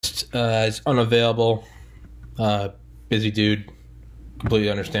is unavailable. Busy dude. Completely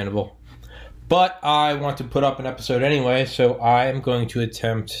understandable. But I want to put up an episode anyway, so I am going to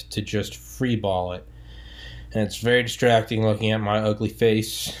attempt to just freeball it. And it's very distracting looking at my ugly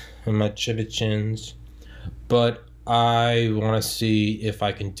face and my chubby chins. But I want to see if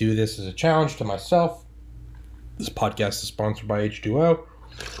I can do this as a challenge to myself. This podcast is sponsored by H2O.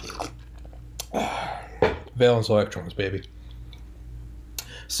 Valence electrons, baby.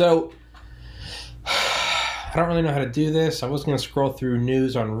 So, I don't really know how to do this. I was going to scroll through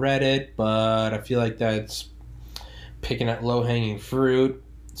news on Reddit, but I feel like that's picking at low-hanging fruit.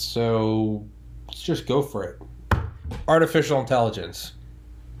 So, let's just go for it. Artificial intelligence.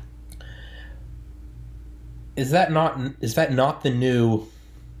 Is that not the new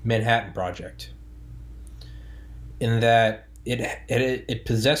Manhattan Project? In that it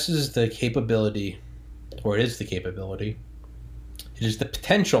possesses the capability, or it is the capability, it is the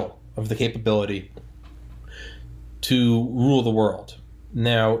potential of the capability to rule the world.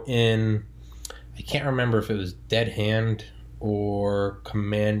 Now, I can't remember if it was Dead Hand or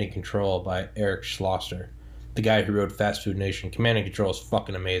Command and Control by Eric Schlosser, the guy who wrote Fast Food Nation. Command and Control is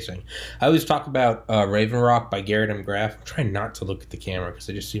fucking amazing. I always talk about Raven Rock by Garrett M. Graff. I'm trying not to look at the camera because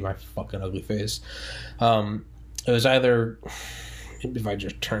I just see my fucking ugly face. It was either, maybe if I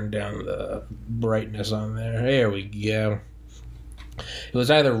just turn down the brightness on there we go. It was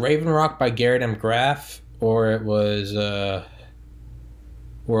either Raven Rock by Garrett M. Graff, or it was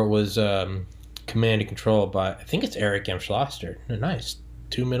Command and Control by, I think it's Eric M. Schlosser. Nice.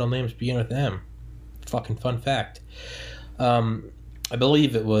 2 middle names begin with M. Fucking fun fact. I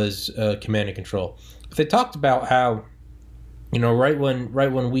believe it was Command and Control. But they talked about how, right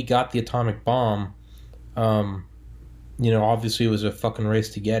when we got the atomic bomb, obviously it was a fucking race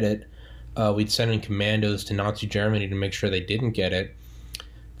to get it. We'd send in commandos to Nazi Germany to make sure they didn't get it.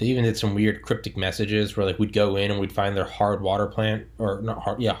 They even did some weird cryptic messages where, like, we'd go in and we'd find their hard water plant, or not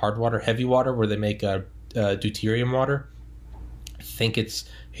hard, hard water, heavy water, where they make deuterium water. I think it's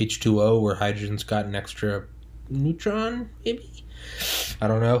H2O, where hydrogen's got an extra neutron, maybe? I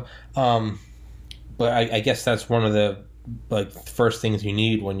don't know. But I guess that's one of the first things you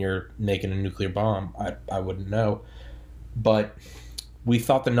need when you're making a nuclear bomb. I wouldn't know. But we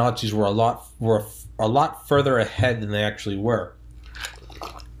thought the Nazis were a lot further ahead than they actually were.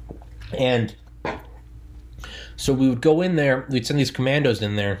 And so we would go in there, we'd send these commandos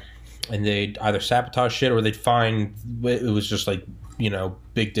in there, and they'd either sabotage shit or they'd find, it was just like,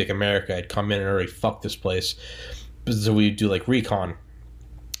 big dick America had come in and already fucked this place. So we'd do like recon.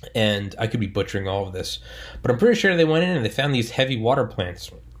 And I could be butchering all of this, but I'm pretty sure they went in and they found these heavy water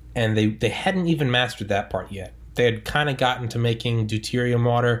plants, and they hadn't even mastered that part yet. They had kind of gotten to making deuterium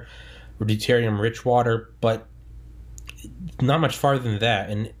water or deuterium-rich water, but not much farther than that.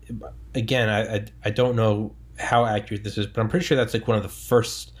 And again, I don't know how accurate this is, but I'm pretty sure that's like one of the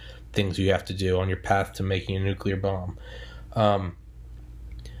first things you have to do on your path to making a nuclear bomb.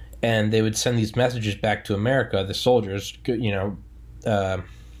 And they would send these messages back to America, the soldiers, what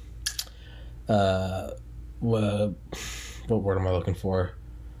word am I looking for?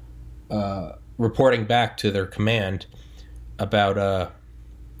 Reporting back to their command about,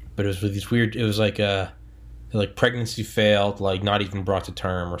 but it was with these weird, it was like pregnancy failed, like not even brought to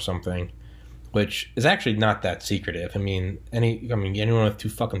term or something, which is actually not that secretive. I mean, anyone with 2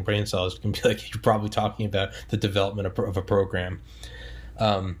 fucking brain cells can be like, you're probably talking about the development of a program.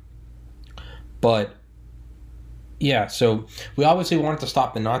 But yeah, so we obviously wanted to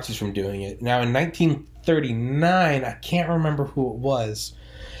stop the Nazis from doing it. Now, in 1939, I can't remember who it was,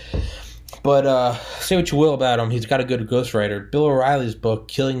 but say what you will about him, he's got a good ghostwriter. Bill O'Reilly's book,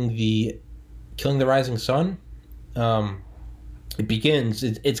 Killing the Rising Sun. It begins.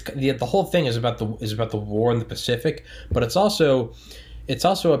 The whole thing is about the war in the Pacific, but it's also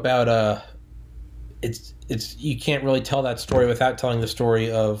about you can't really tell that story without telling the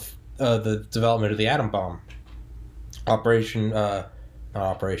story of the development of the atom bomb. The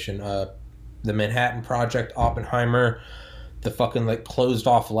Manhattan Project, Oppenheimer, the fucking closed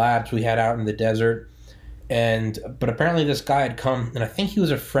off labs we had out in the desert, but apparently this guy had come, and I think he was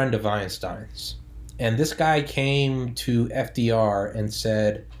a friend of Einstein's, and this guy came to FDR and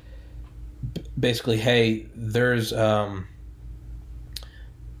said, basically, hey, there's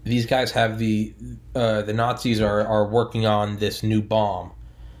these guys have the Nazis are working on this new bomb,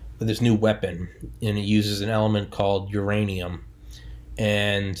 this new weapon, and it uses an element called uranium.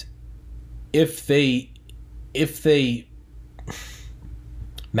 And if they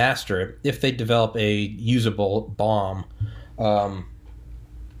master it, if they develop a usable bomb,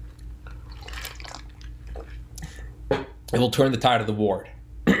 it will turn the tide of the war.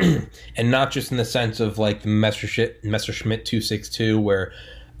 And not just in the sense of like the Messerschmitt 262, where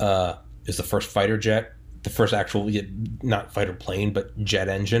is the first fighter jet, the first actual, not fighter plane, but jet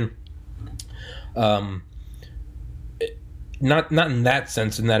engine. Not in that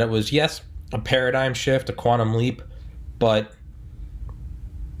sense, in that it was, yes, a paradigm shift, a quantum leap, but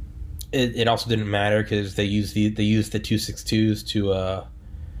it also didn't matter because they used the 262s to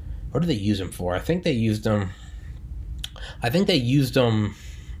what did they use them for? I think they used them. I can't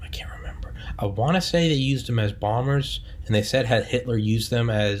remember. I want to say they used them as bombers, and they said had Hitler used them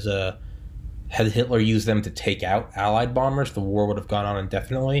to take out Allied bombers, the war would have gone on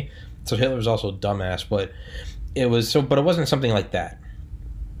indefinitely. So Hitler's also a dumbass, but it wasn't something like that.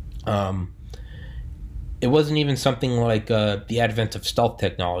 It wasn't even something like the advent of stealth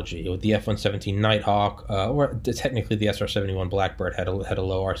technology with the F-117 Nighthawk, or technically the SR-71 Blackbird had a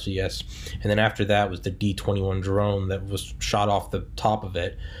low RCS, and then after that was the D-21 drone that was shot off the top of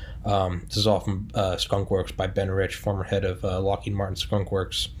it. This is all from Skunk Works by Ben Rich, former head of Lockheed Martin Skunk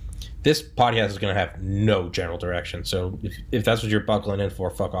Works. This podcast is going to have no general direction, so if that's what you're buckling in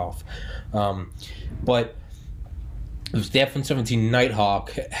for, fuck off. But it was the F-117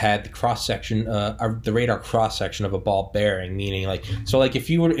 Nighthawk had the cross section, the radar cross section of a ball bearing, meaning if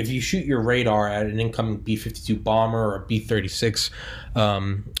you shoot your radar at an incoming B-52 bomber or a B-36,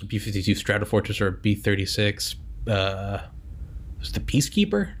 B-52 Stratofortress or a B-36, was the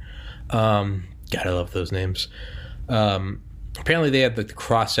Peacekeeper? God, I love those names. Apparently, they had the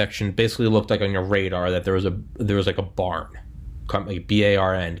cross section. Basically, looked like on your radar that there was like a barn, like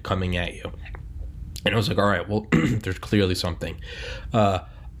BARN coming at you. And I was like, all right, well, there's clearly something.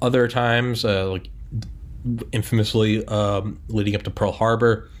 Other times, like infamously leading up to Pearl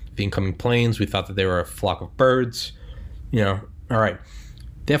Harbor, the incoming planes, we thought that they were a flock of birds. All right.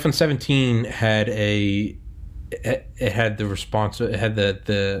 The F-117 had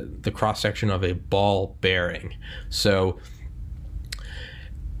the cross section of a ball bearing. So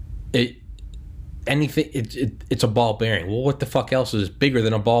it's a ball bearing. Well, what the fuck else is bigger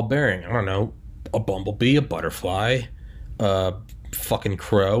than a ball bearing? I don't know. A bumblebee, a butterfly, a fucking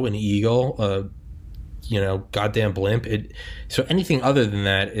crow, an eagle, goddamn blimp. So anything other than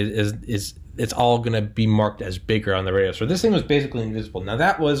that is it's all gonna be marked as bigger on the radar. So this thing was basically invisible. Now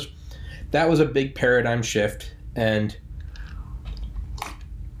that was a big paradigm shift, and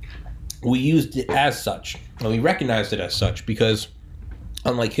we used it as such, and we recognized it as such because,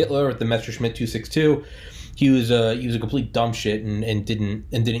 unlike Hitler with the Messerschmitt 262. He was a complete dumb shit and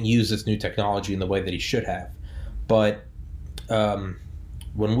didn't use this new technology in the way that he should have. But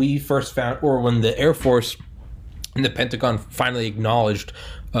when we first found, or when the Air Force and the Pentagon finally acknowledged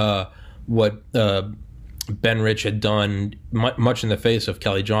what Ben Rich had done, much in the face of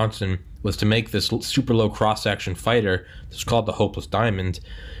Kelly Johnson, was to make this super low cross-section fighter. This was called the Hopeless Diamond.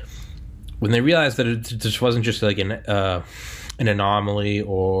 When they realized that it just wasn't just like an anomaly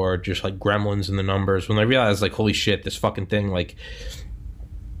or just like gremlins in the numbers, when they realized like, holy shit, this fucking thing, we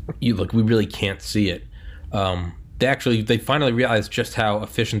really can't see it. They finally realized just how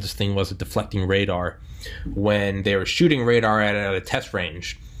efficient this thing was at deflecting radar when they were shooting radar at a test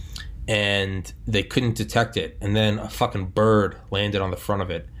range and they couldn't detect it, and then a fucking bird landed on the front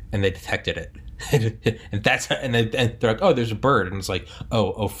of it and they detected it. and they're like, oh, there's a bird, and it's like,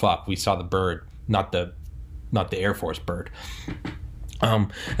 oh fuck, we saw the bird, not the Air Force bird.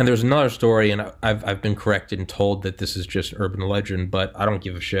 And there's another story, and I've been corrected and told that this is just urban legend, but I don't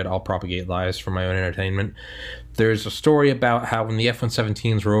give a shit. I'll propagate lies for my own entertainment. There's a story about how when the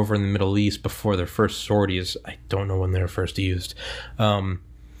F-117s were over in the Middle East before their first sorties, I don't know when they were first used,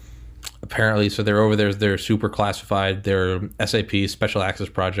 apparently, so they're over there, they're super classified, they're SAP, Special Access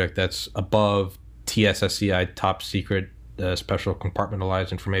Project, that's above TSSCI, Top Secret, Special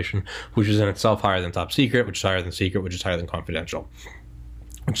Compartmentalized Information, which is in itself higher than Top Secret, which is higher than Secret, which is higher than Confidential,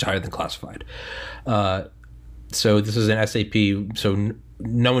 which is higher than Classified. So this is an SAP, so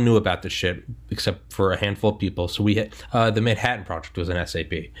no one knew about this shit except for a handful of people. So we had, the Manhattan Project was an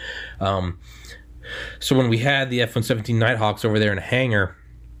SAP. So when we had the F-117 Nighthawks over there in a hangar,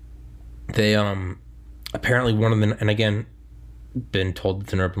 they apparently one of them, and again, been told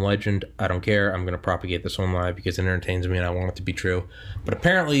it's an urban legend. I don't care. I'm going to propagate this one live because it entertains me and I want it to be true. But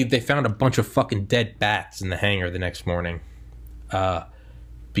apparently they found a bunch of fucking dead bats in the hangar the next morning,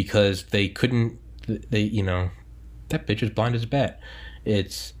 because they couldn't. That bitch is blind as a bat.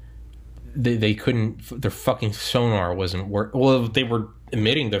 They couldn't. Their fucking sonar wasn't work. Well, they were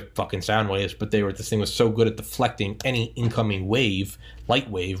emitting the fucking sound waves, but this thing was so good at deflecting any incoming wave, light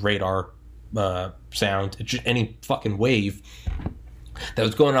wave, radar, sound, just any fucking wave, that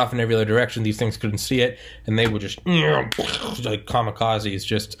was going off in every other direction. These things couldn't see it, and they would just like kamikazes,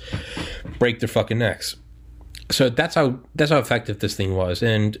 just break their fucking necks. So that's how effective this thing was.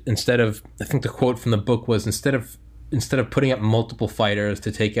 And instead of, I think the quote from the book was, instead of putting up multiple fighters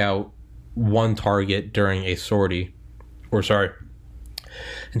to take out one target during a sortie,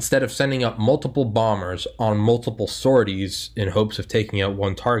 instead of sending up multiple bombers on multiple sorties in hopes of taking out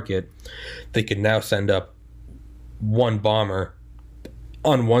one target, they could now send up one bomber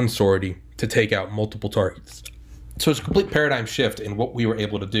on one sortie to take out multiple targets. So it's a complete paradigm shift in what we were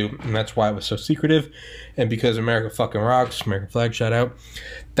able to do, and that's why it was so secretive. And because America fucking rocks, American flag shout out,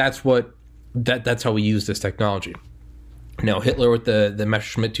 that's how we use this technology. Now, Hitler with the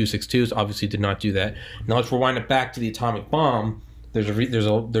Messerschmitt 262s obviously did not do that. Now let's rewind it back to the atomic bomb. There's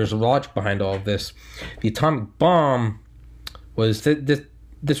a logic behind all of this. The atomic bomb was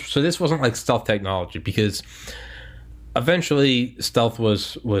this wasn't like stealth technology, because eventually stealth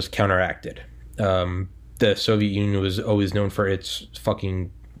was counteracted. The Soviet Union was always known for its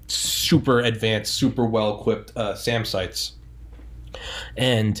fucking super advanced, super well-equipped SAM sites.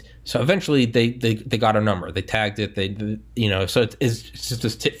 And so eventually they got a number. They tagged it. So it's just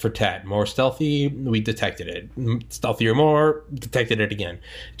this tit for tat. More stealthy, we detected it. Stealthier more, detected it again.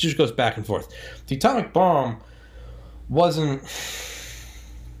 It just goes back and forth. The atomic bomb wasn't...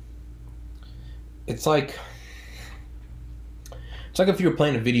 It's like if you were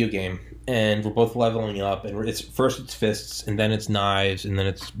playing a video game and we're both leveling up, and it's fists, and then it's knives, and then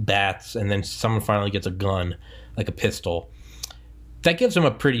it's bats, and then someone finally gets a gun, like a pistol. That gives them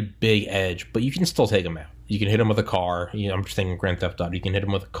a pretty big edge, but you can still take them out. You can hit them with a car. I'm just thinking Grand Theft Auto. You can hit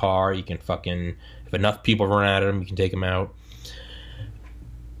them with a car. You can if enough people run at them, you can take them out.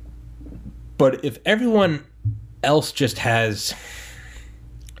 But if everyone else just has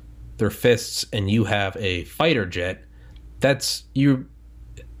their fists and you have a fighter jet,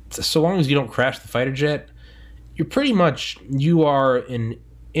 so long as you don't crash the fighter jet, you are an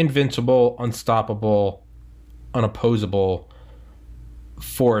invincible, unstoppable, unopposable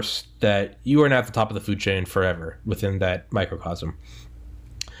force that you are now at the top of the food chain forever within that microcosm.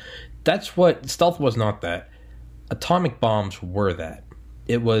 That's what stealth was. Not that. Atomic bombs were that.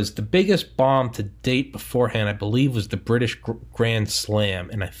 It was the biggest bomb to date beforehand, I believe, was the British Grand Slam,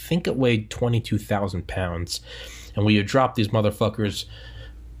 and I think it weighed 22,000 pounds. And we would drop these motherfuckers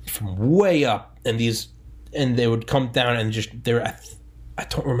from way up, and they would come down and just I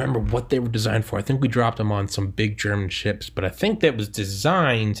don't remember what they were designed for. I think we dropped them on some big German ships, but I think that was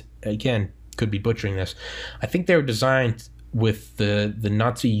designed, again, could be butchering this, I think they were designed with the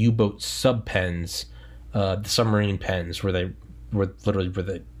Nazi U-boat sub pens, the submarine pens, where they were literally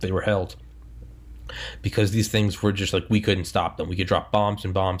where they were held. Because these things were just like, we couldn't stop them. We could drop bombs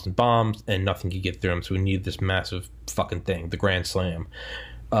and bombs and bombs, and nothing could get through them. So we needed this massive fucking thing, the Grand Slam.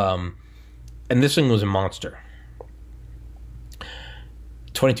 And this thing was a monster.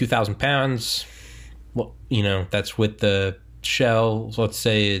 22,000 pounds. Well, that's with the shell. Let's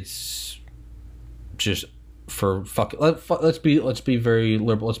say it's just for fuck. Let's be very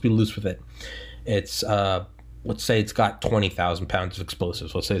liberal. Let's be loose with it. It's let's say it's got 20,000 pounds of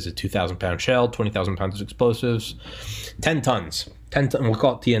explosives. Let's say it's a 2,000 pound shell, 20,000 pounds of explosives, 10 tons. We'll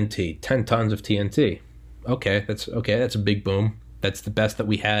call it TNT. 10 tons of TNT. Okay, that's a big boom. That's the best that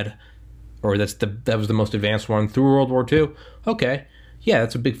we had, or that was the most advanced one through World War II. Okay, yeah,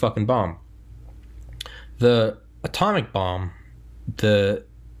 that's a big fucking bomb. The atomic bomb,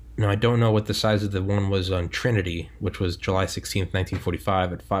 I don't know what the size of the one was on Trinity, which was July 16th,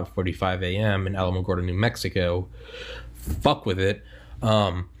 1945 at 5:45 a.m. in Alamogordo, New Mexico. Fuck with it.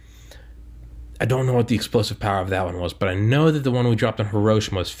 I don't know what the explosive power of that one was, but I know that the one we dropped on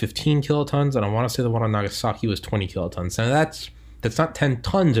Hiroshima was 15 kilotons, and I want to say the one on Nagasaki was 20 kilotons. Now that's not 10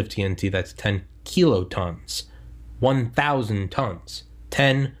 tons of TNT, that's 10 kilotons. 1,000 tons.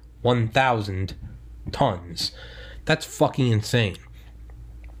 1,000 tons. That's fucking insane.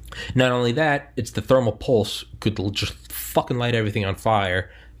 Not only that, it's the thermal pulse could just fucking light everything on fire.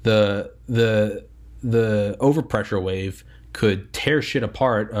 The overpressure wave could tear shit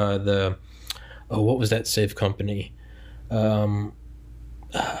apart. What was that safe company? I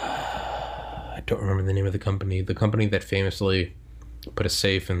don't remember the name of the company. The company that famously put a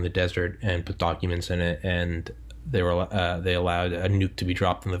safe in the desert and put documents in it, and they allowed a nuke to be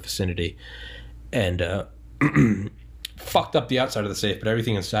dropped in the vicinity, and fucked up the outside of the safe, but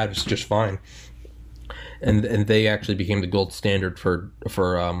everything inside was just fine. And they actually became the gold standard for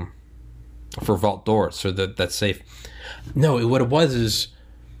vault doors. So that safe. No, what it was is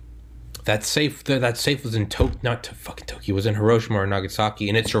That safe was in Tokyo, was in Hiroshima or Nagasaki,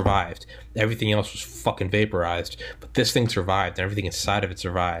 and it survived. Everything else was fucking vaporized, but this thing survived, and everything inside of it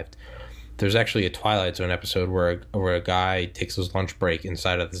survived. There's actually a Twilight Zone episode where a guy takes his lunch break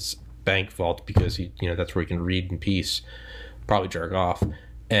inside of this bank vault because that's where he can read in peace, probably jerk off,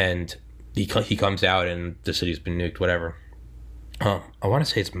 and he comes out and the city's been nuked, whatever. I want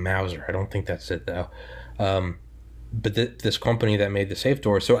to say it's Mauser. I don't think that's it though. But this company that made the safe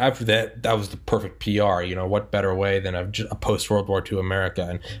door. So after that was the perfect PR. What better way than a post World War II America?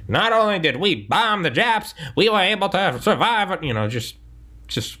 And not only did we bomb the Japs, we were able to survive.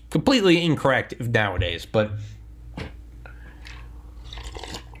 Just completely incorrect nowadays. But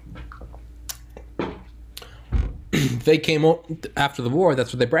they came up after the war.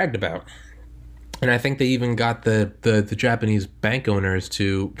 That's what they bragged about. And I think they even got the Japanese bank owners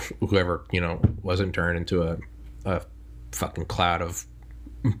to, whoever, wasn't turned into a fucking cloud of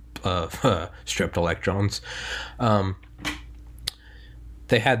stripped electrons.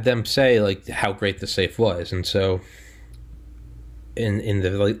 They had them say, like, how great the safe was. And so in the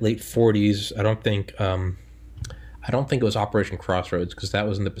late 40s, I don't think it was Operation Crossroads, because that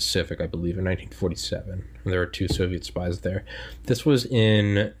was in the Pacific, I believe, in 1947. And there were 2 Soviet spies there. This was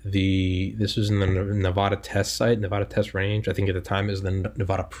in the Nevada test site, Nevada test range. I think at the time it was the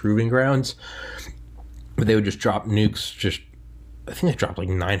Nevada Proving Grounds. But they would just drop nukes. I think they dropped like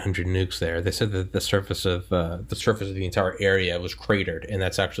 900 nukes there. They said that the surface of the entire area was cratered, and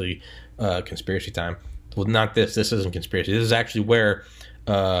that's actually conspiracy time. Well, not this. This isn't conspiracy. This is actually where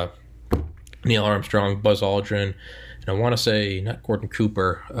Neil Armstrong, Buzz Aldrin, and I want to say not Gordon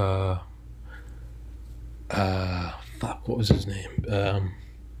Cooper. What was his name?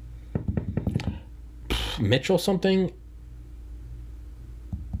 Mitchell something.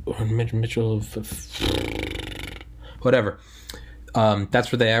 Or Mitchell, whatever.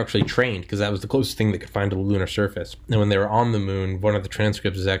 That's where they actually trained, because that was the closest thing they could find to the lunar surface. And when they were on the moon, one of the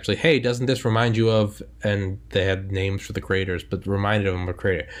transcripts is actually, hey, doesn't this remind you of, and they had names for the craters, but reminded them of a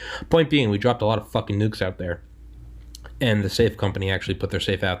crater. Point being, we dropped a lot of fucking nukes out there. And the safe company actually put their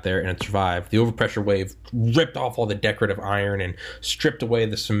safe out there, and it survived. The overpressure wave ripped off all the decorative iron and stripped away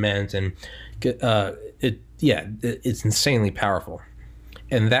the cement, and it's insanely powerful.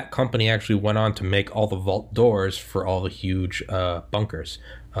 And that company actually went on to make all the vault doors for all the huge bunkers.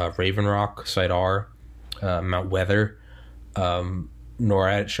 Raven Rock, Site R, Mount Weather,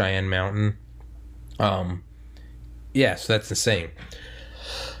 NORAD, Cheyenne Mountain. So that's insane.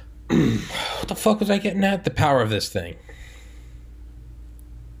 What the fuck was I getting at? The power of this thing.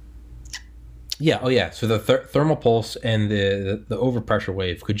 So the thermal pulse and the overpressure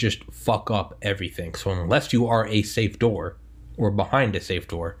wave could just fuck up everything. So unless you are a safe door, or behind a safe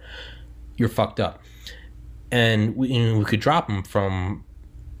door, you're fucked up. And we could drop them from,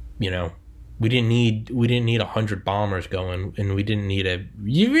 we didn't need 100 bombers going, and you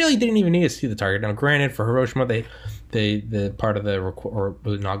really didn't even need to see the target. Now, granted, for Hiroshima, the part of or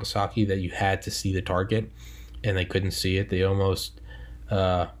Nagasaki that you had to see the target, and they couldn't see it. They almost,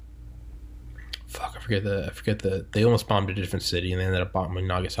 they almost bombed a different city, and they ended up bombing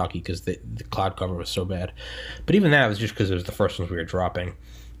Nagasaki because the cloud cover was so bad. But even that was just because it was the first ones we were dropping.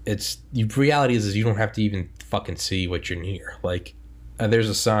 The reality is you don't have to even fucking see what you're near. Like, there's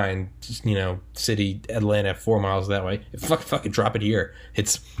a sign, city Atlanta 4 miles that way. Fucking drop it here.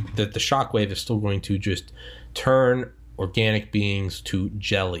 It's the shockwave is still going to just turn organic beings to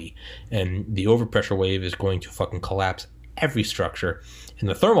jelly, and the overpressure wave is going to fucking collapse every structure, and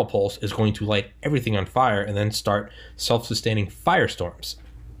the thermal pulse is going to light everything on fire and then start self-sustaining firestorms.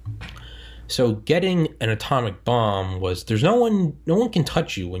 So getting an atomic bomb there's no one can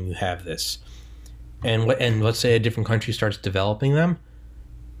touch you when you have this. And let's say a different country starts developing them,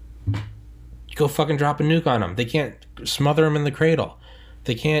 you go fucking drop a nuke on them. They can't smother them in the cradle.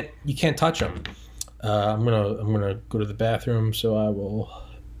 You can't touch them. I'm gonna go to the bathroom, so I will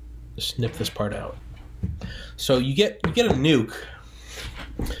snip this part out. So you get a nuke,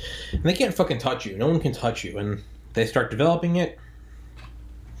 and they can't fucking touch you. No one can touch you, and they start developing it.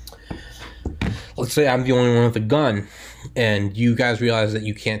 Let's say I'm the only one with a gun, and you guys realize that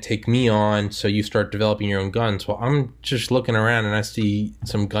you can't take me on, so you start developing your own guns. Well, I'm just looking around, and I see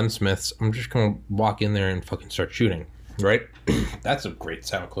some gunsmiths. I'm just gonna walk in there and fucking start shooting, right? That's a great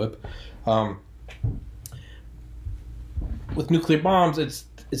sound clip. With nuclear bombs, it's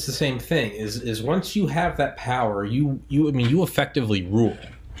the same thing. Is once you have that power, you effectively rule.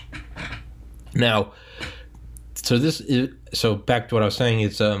 Now, so back to what I was saying.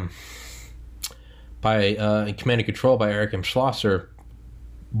 It's by Command and Control by Eric M. Schlosser.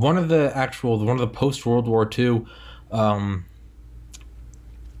 One of the post World War II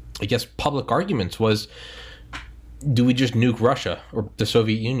I guess, public arguments was, do we just nuke Russia or the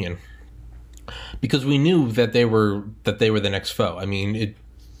Soviet Union? Because we knew that they were the next foe. I mean,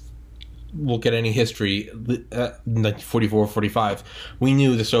 look at any history, 1944, 45. We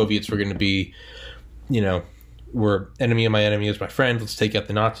knew the Soviets were going to be, we're enemy of my enemy is my friend. Let's take out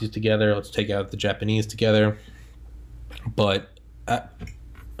the Nazis together. Let's take out the Japanese together. But,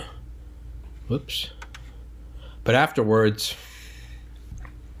 But afterwards,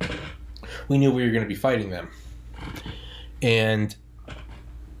 we knew we were going to be fighting them.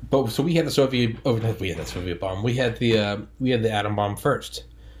 So we had the Soviet. Oh, no, we had the Soviet bomb. We had the atom bomb first.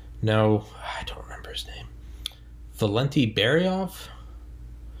 No, I don't remember his name. Valenti Beryov,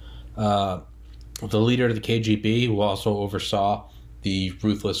 the leader of the KGB, who also oversaw the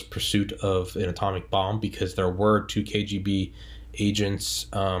ruthless pursuit of an atomic bomb, because there were 2 KGB agents,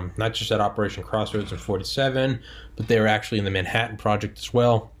 not just at Operation Crossroads in 1947, but they were actually in the Manhattan Project as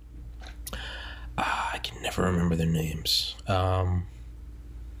well. I can never remember their names.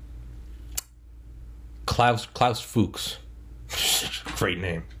 Klaus Fuchs. Great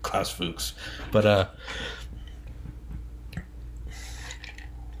name, Klaus Fuchs. But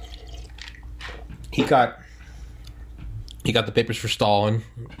he got the papers for Stalin,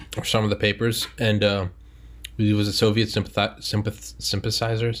 or some of the papers, and he was a Soviet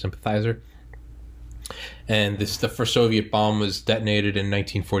sympathizer. And the first Soviet bomb was detonated in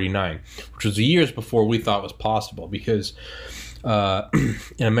 1949, which was years before we thought was possible, because an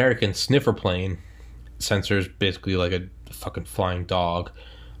American sniffer plane, sensors basically like a fucking flying dog,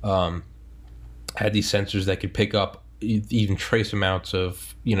 had these sensors that could pick up even trace amounts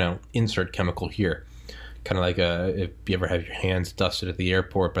of, insert chemical here. Kind of like if you ever have your hands dusted at the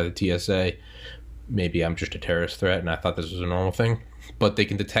airport by the TSA, maybe I'm just a terrorist threat and I thought this was a normal thing, but they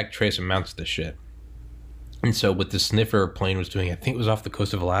can detect trace amounts of this shit. And so what the sniffer plane was doing, I think it was off the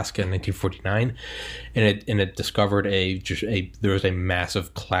coast of Alaska in 1949, and it discovered there was a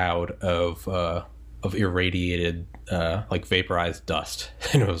massive cloud of irradiated, like vaporized dust.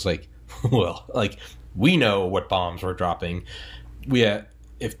 And it was like, well, like, we know what bombs we're dropping. And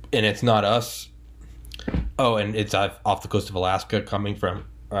it's not us. Oh, and it's off the coast of Alaska, coming from,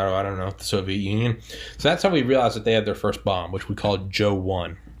 I don't know, the Soviet Union. So that's how we realized that they had their first bomb, which we called Joe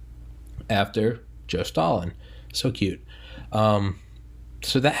 1, after Joe Stalin. So cute. So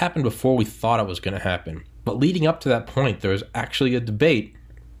that happened before we thought it was going to happen. But leading up to that point, there was actually a debate,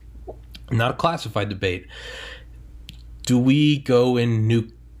 not a classified debate. Do we go and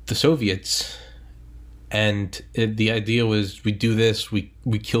nuke the Soviets? And the idea was, we do this, we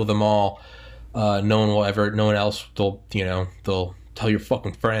kill them all. No one else, they'll tell your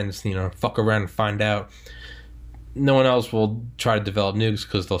fucking friends, fuck around and find out. No one else will try to develop nukes,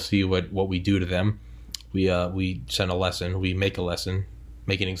 because they'll see what we do to them. We send a lesson, we make a lesson,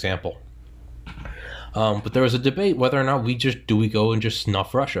 make an example. But there was a debate whether or not do we go and just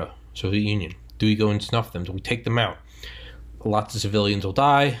snuff Russia, Soviet Union? Do we go and snuff them? Do we take them out? Lots of civilians will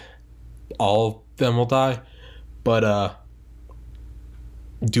die. All of them will die. But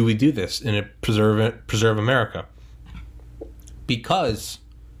do we do this and preserve America? Because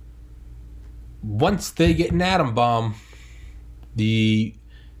once they get an atom bomb, the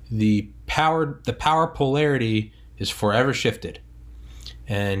power polarity is forever shifted.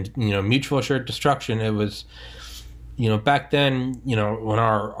 And mutual assured destruction, it was, back then, when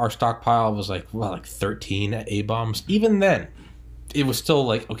our stockpile was like 13 A bombs, even then it was still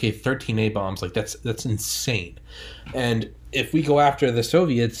like, okay, 13 A bombs, like that's insane. And if we go after the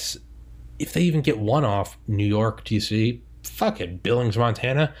Soviets, if they even get one off New York, DC, fucking Billings,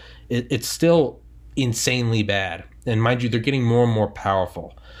 Montana, it's still insanely bad. And mind you, they're getting more and more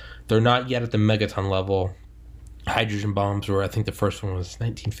powerful. They're not yet at the megaton level. Hydrogen bombs were, I think the first one was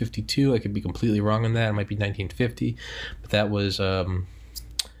 1952. I could be completely wrong on that. It might be 1950. But that was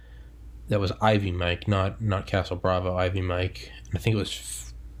Ivy Mike, not Castle Bravo, Ivy Mike. And I think it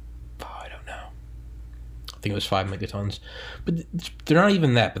was, I don't know. I think it was 5 megatons. But they're not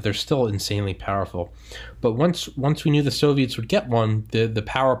even that, but they're still insanely powerful. But once we knew the Soviets would get one, the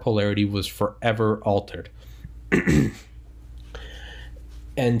power polarity was forever altered.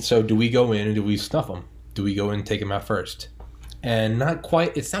 And so do we go in and do we snuff them? Do we go in and take them out first? And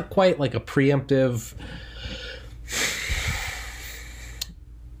it's not quite like a preemptive.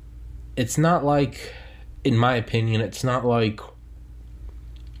 It's not like, in my opinion, it's not like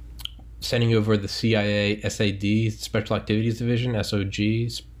sending over the CIA SAD, Special Activities Division,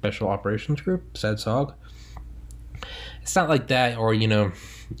 SOG, Special Operations Group, SADSOG. It's not like that, or, you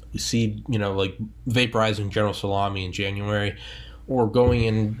see, like vaporizing General Salami in January, or going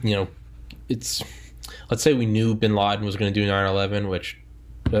in, it's, let's say we knew bin Laden was going to do 9/11, which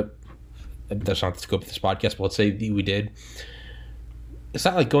but that's not the scope of this podcast, but let's say we did. It's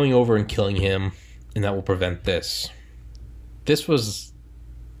not like going over and killing him and that will prevent this. This was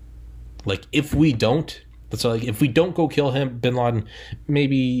like, if we don't go kill him, bin Laden,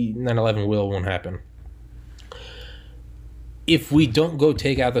 maybe 9/11 won't happen. If we don't go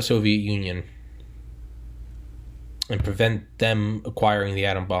take out the Soviet Union and prevent them acquiring the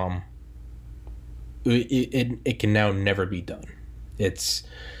atom bomb, it can now never be done. It's,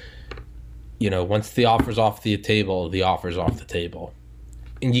 once the offer's off the table, the offer's off the table.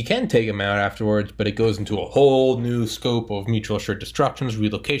 And you can take them out afterwards, but it goes into a whole new scope of mutual assured destructions,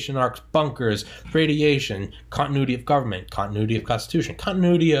 relocation arcs, bunkers, radiation, continuity of government, continuity of constitution,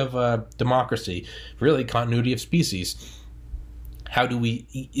 continuity of democracy, really continuity of species. How do we...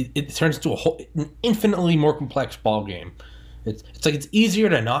 It turns into an infinitely more complex ballgame. It's like it's easier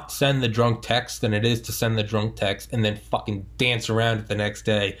to not send the drunk text than it is to send the drunk text and then fucking dance around it the next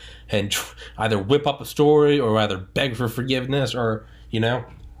day and either whip up a story or either beg for forgiveness or...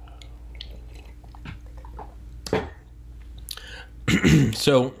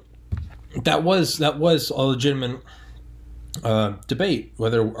 So that was a legitimate debate,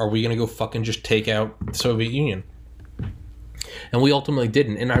 whether are we going to go fucking just take out the Soviet Union. And we ultimately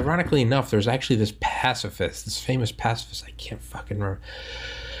didn't. And ironically enough, there's actually this famous pacifist, I can't fucking remember.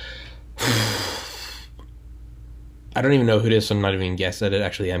 I don't even know who it is, so I'm not even going to guess at it.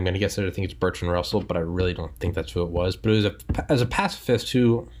 Actually, I'm going to guess at it. I think it's Bertrand Russell, but I really don't think that's who it was. But it was as a pacifist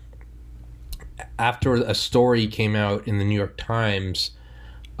who, after a story came out in the New York Times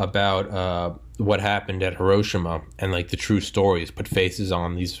about what happened at Hiroshima and like the true stories, put faces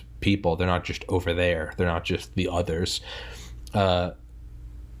on these people. They're not just over there. They're not just the others. There's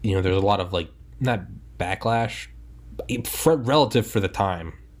a lot of like, not backlash, relative for the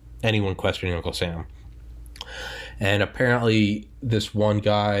time. Anyone questioning Uncle Sam. And apparently this one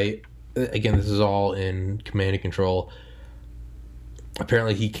guy, again, this is all in Command and Control,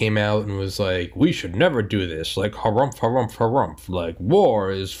 apparently he came out and was like, we should never do this, like, harumph, harumph, harumph, like,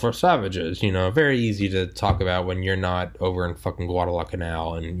 war is for savages, very easy to talk about when you're not over in fucking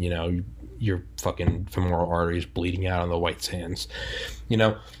Guadalcanal and, your fucking femoral arteries bleeding out on the white sands,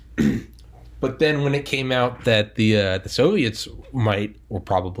 But then when it came out that the Soviets might, or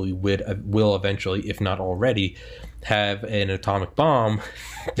probably will eventually, if not already, have an atomic bomb,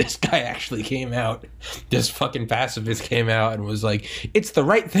 this guy actually came out, this fucking pacifist came out and was like, it's the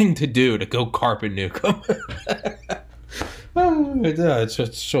right thing to do to go carpet nuke them. It's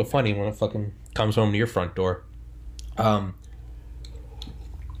just so funny when it fucking comes home to your front door.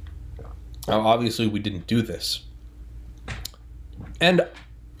 Obviously we didn't do this. And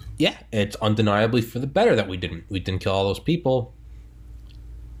yeah, it's undeniably for the better that we didn't. We didn't kill all those people.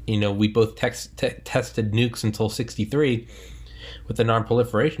 We both tested nukes until 1963 with the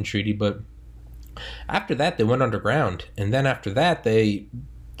Non-Proliferation Treaty, but after that they went underground, and then after that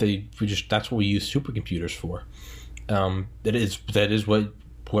that's what we use supercomputers for. That is what,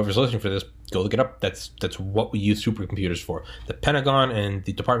 whoever's listening for this, go look it up. That's what we use supercomputers for. The Pentagon and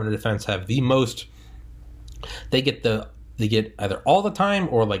the Department of Defense have the most. They get either all the time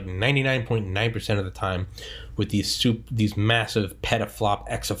or like 99.9% of the time with these massive petaflop,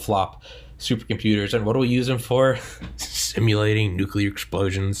 exaflop supercomputers. And what do we use them for? Simulating nuclear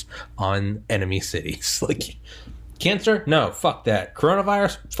explosions on enemy cities. Like, cancer? No, fuck that.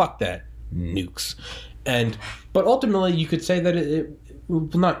 Coronavirus? Fuck that. Nukes. But ultimately, you could say that it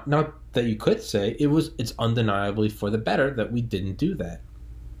not that you could say it's undeniably for the better that we didn't do that,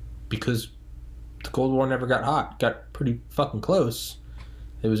 because the Cold War never got hot. Got pretty fucking close.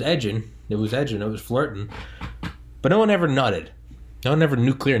 It was edging. It was flirting. But no one ever nutted. No one ever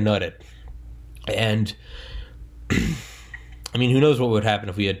nuclear nutted. And, I mean, who knows what would happen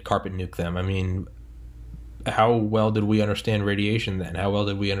if we had carpet nuked them? I mean, how well did we understand radiation then? How well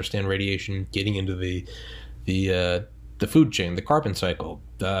did we understand radiation getting into the food chain, the carbon cycle,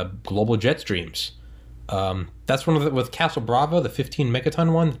 global jet streams? That's one of with Castle Bravo, the 15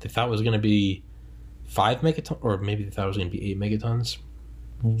 megaton one that they thought was going to be 5 megatons, or maybe they thought it was going to be 8 megatons.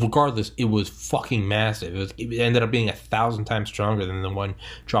 Regardless, it was fucking massive. It ended up being 1,000 times stronger than the one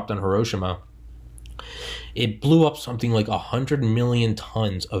dropped on Hiroshima. It blew up something like 100 million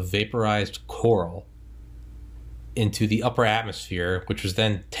tons of vaporized coral into the upper atmosphere, which was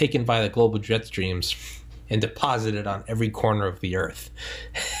then taken by the global jet streams and deposited on every corner of the earth.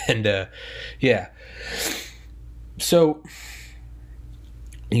 And yeah. So,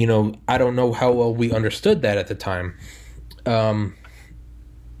 I don't know how well we understood that at the time.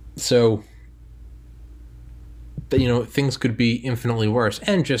 So things could be infinitely worse.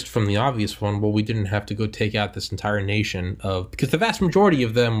 And just from the obvious one, well, we didn't have to go take out this entire nation because the vast majority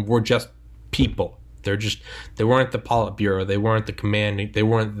of them were just people. They weren't the Politburo. They weren't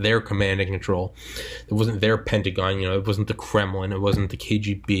their command and control. It wasn't their Pentagon. It wasn't the Kremlin. It wasn't the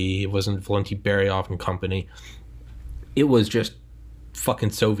KGB. It wasn't Valenti Beryov and company. It was just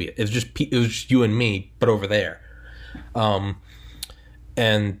fucking Soviet. It was just you and me, but over there.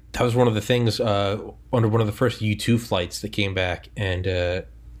 And that was one of the things under one of the first U-2 flights that came back, and it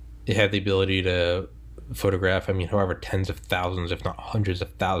had the ability to photograph, however tens of thousands, if not hundreds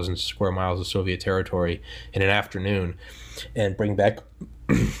of thousands of square miles of Soviet territory in an afternoon, and bring back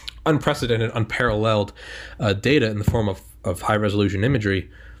unprecedented, unparalleled data in the form of high-resolution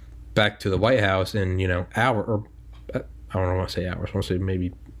imagery back to the White House in, I don't want to say hours, I want to say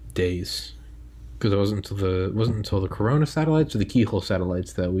maybe days, because it wasn't until the Corona satellites or the Keyhole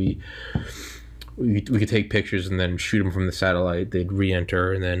satellites that we could take pictures and then shoot them from the satellite. They'd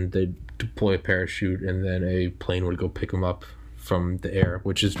re-enter, and then they'd deploy a parachute, and then a plane would go pick them up from the air,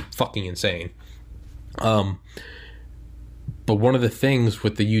 which is fucking insane. But one of the things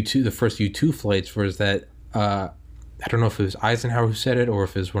with the first U-2 flights was that I don't know if it was Eisenhower who said it or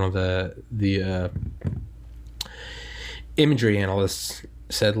if it was one of the imagery analysts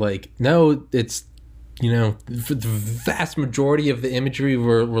said, no, it's for the vast majority of the imagery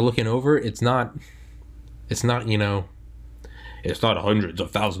we're looking over, it's not hundreds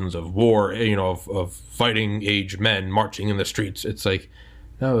of thousands of of fighting age men marching in the streets. It's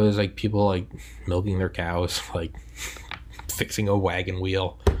no, it was people milking their cows, fixing a wagon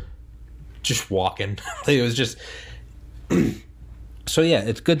wheel, just walking. It was just so yeah,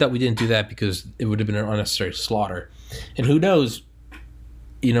 it's good that we didn't do that, because it would have been an unnecessary slaughter. And who knows,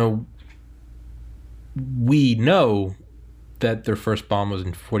 we know that their first bomb was in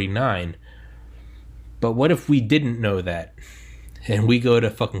 1949, but what if we didn't know that, and we go to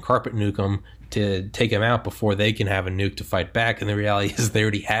fucking carpet nuke them to take them out before they can have a nuke to fight back, and the reality is they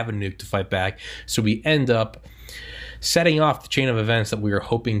already have a nuke to fight back, so we end up setting off the chain of events that we were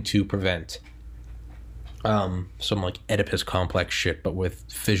hoping to prevent. Some Oedipus complex shit, but with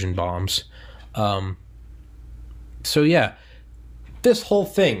fission bombs. So yeah, this whole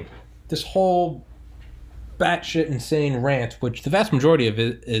batshit insane rant, which the vast majority of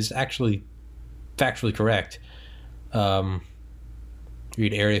it is actually factually correct.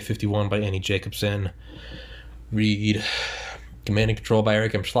 Read Area 51 by Annie Jacobson. Read Command and Control by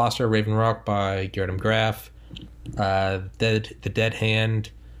Eric M. Schlosser. Raven Rock by Garrett M. Graff. The Dead Hand.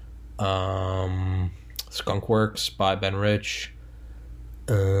 Skunk Works by Ben Rich.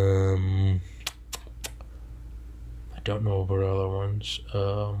 I don't know what other ones.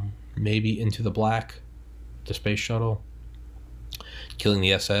 Maybe Into the Black, the space shuttle. Killing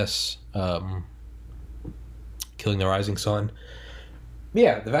the SS. Killing the Rising Sun.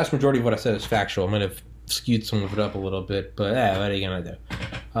 Yeah, the vast majority of what I said is factual. I might have skewed some of it up a little bit, but what are you going to do?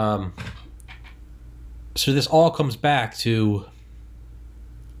 So this all comes back to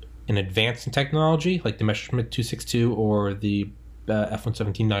an advance in technology, like the Messerschmitt 262 or the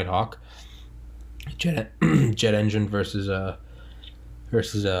F-117 Nighthawk. Jet engine versus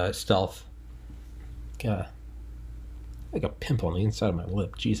stealth. God, like a pimple on the inside of my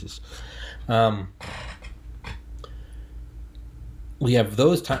lip. Jesus. We have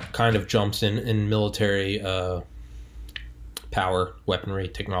those kind of jumps in military power, weaponry,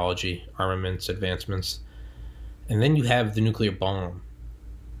 technology, armaments, advancements, and then you have the nuclear bomb.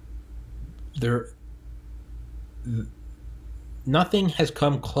 Nothing has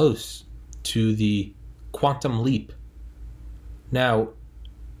come close to the quantum leap. Now,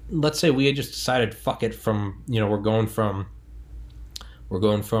 let's say we had just decided, fuck it, we're going from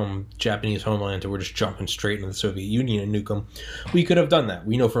Japanese homeland to we're just jumping straight into the Soviet Union and nuke them. We could have done that.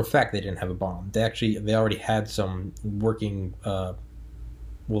 We know for a fact they didn't have a bomb. They already had some working.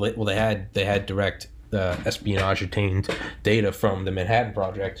 They had direct espionage obtained data from the Manhattan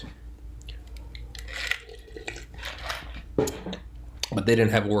Project, but they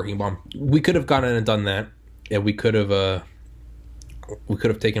didn't have a working bomb. We could have gone in and done that, and we could have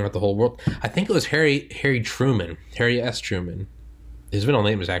taken out the whole world. I think it was Harry S. Truman. His middle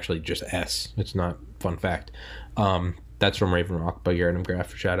name is actually just S. It's not, fun fact. That's from Raven Rock by Garrett M.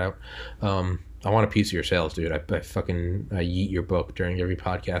 Graff. Shout out. I want a piece of your sales, dude. I yeet your book during every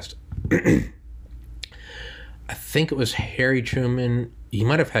podcast. I think it was Harry Truman. He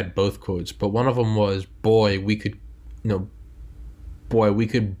might have had both quotes, but one of them was, boy, we could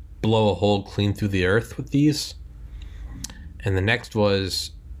blow a hole clean through the earth with these. And the next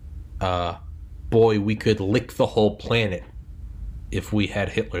was, boy, we could lick the whole planet if we had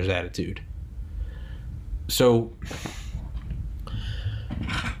Hitler's attitude. So,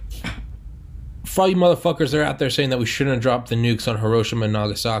 for all you motherfuckers that are out there saying that we shouldn't have dropped the nukes on Hiroshima and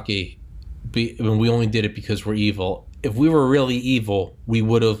Nagasaki, when we only did it because we're evil. If we were really evil, we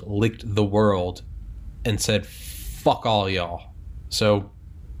would have licked the world and said, fuck all y'all. So,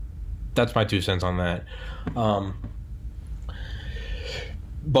 that's my 2 cents on that.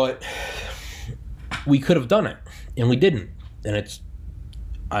 But we could have done it, and we didn't. And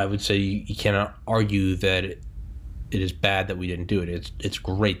I would say you cannot argue that it is bad that we didn't do it. It's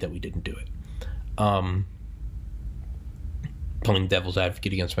great that we didn't do it. Playing devil's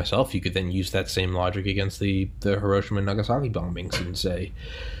advocate against myself, you could then use that same logic against the Hiroshima and Nagasaki bombings and say,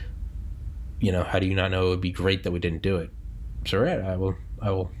 how do you not know it would be great that we didn't do it? So right,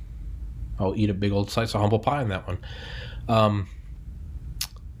 I'll eat a big old slice of humble pie on that one.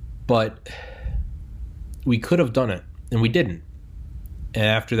 But we could have done it, and we didn't. And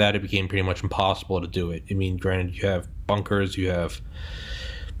after that, it became pretty much impossible to do it. I mean, granted, you have bunkers, you have,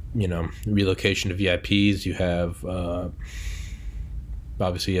 relocation to VIPs, you have,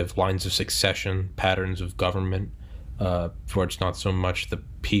 obviously, you have lines of succession, patterns of government, where it's not so much the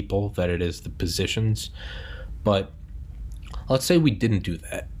people that it is the positions. But let's say we didn't do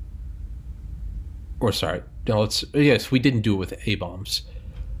that. Yes, we didn't do it with A-bombs.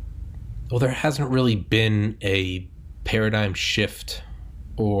 Well, there hasn't really been a paradigm shift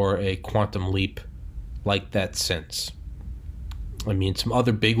or a quantum leap like that since. I mean, some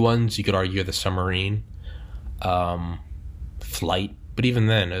other big ones, you could argue the submarine, flight, but even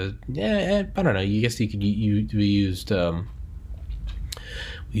then, I don't know. I guess we used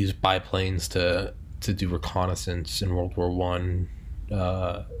biplanes to do reconnaissance in World War One.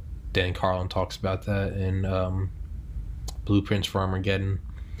 Dan Carlin talks about that in Blueprints for Armageddon.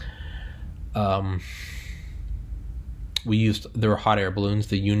 There were hot air balloons.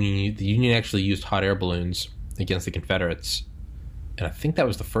 The Union actually used hot air balloons against the Confederates, and I think that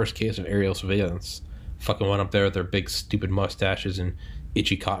was the first case of aerial surveillance. Fucking went up there with their big stupid mustaches and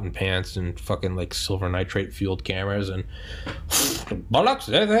itchy cotton pants and fucking like silver nitrate fueled cameras and bollocks,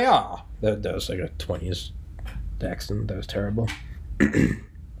 there they are. That was like a 20s accent. That was terrible.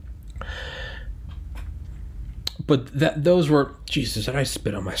 But those were, Jesus, and I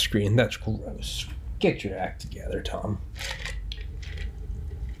spit on my screen. That's gross. Get your act together, Tom.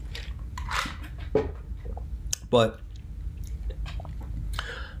 But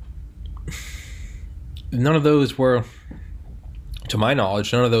none of those were, to my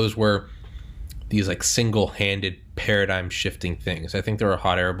knowledge, these like single-handed paradigm shifting things. I think there were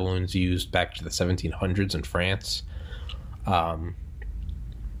hot air balloons used back to the 1700s in France. I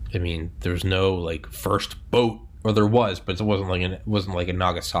mean, there's no like first boat, or there was, but it wasn't like a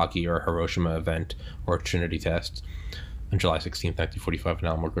Nagasaki or a Hiroshima event or a Trinity test on July 16th, 1945 in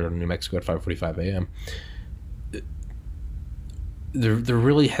Alamogordo, New Mexico at 5:45 a.m. There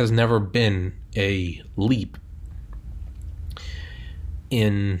really has never been a leap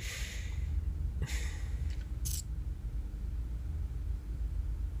in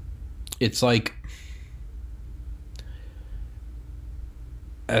it's like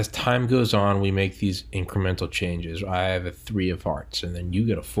as time goes on, we make these incremental changes. I have a 3 of hearts, and then you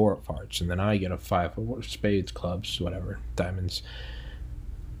get a 4 of hearts, and then I get a 5 of spades, clubs, whatever, diamonds.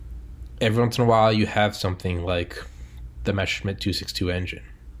 Every once in a while, you have something like the Messerschmitt 262 engine.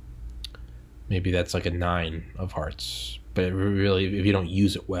 Maybe that's like a 9 of hearts, but really, if you don't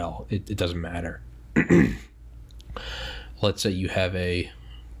use it well, it doesn't matter. Let's say you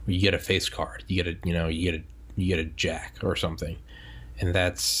get a face card, you get a jack or something. And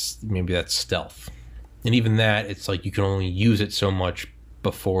maybe that's stealth. And even that, it's like you can only use it so much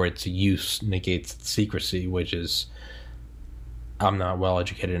before its use negates secrecy, which is, I'm not well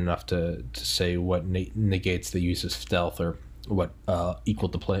educated enough to say what negates the use of stealth or what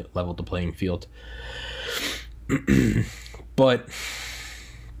level the playing field. But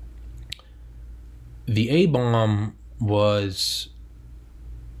the A-bomb was,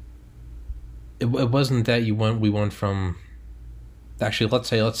 it wasn't that we went from, actually,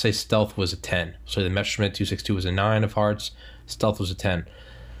 let's say stealth was a 10. So the Messerschmitt 262 was a 9 of hearts. Stealth was a 10.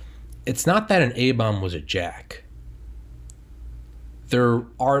 It's not that an A-bomb was a jack. There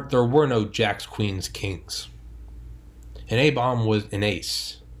were no jacks, queens, kings. An A-bomb was an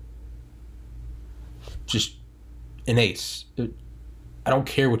ace. Just an ace. I don't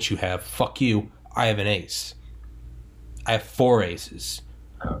care what you have. Fuck you. I have an ace. I have 4 aces.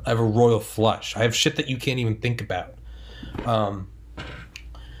 I have a royal flush. I have shit that you can't even think about.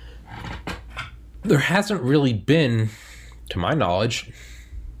 There hasn't really been, to my knowledge,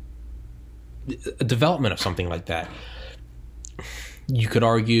 a development of something like that. You could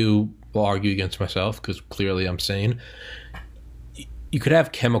argue will argue against myself because clearly I'm sane. You could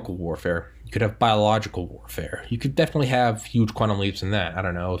have chemical warfare. You could have biological warfare. You could definitely have huge quantum leaps in that. I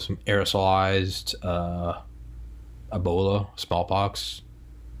don't know, some aerosolized Ebola, smallpox,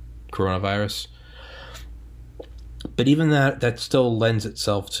 coronavirus. But even that still lends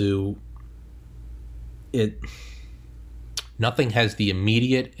itself to it. Nothing has the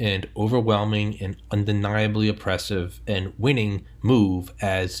immediate and overwhelming and undeniably oppressive and winning move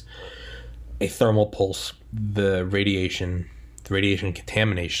as a thermal pulse, the radiation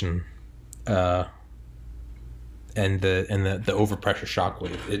contamination, and the overpressure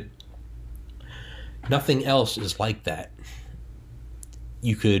shockwave. Nothing else is like that.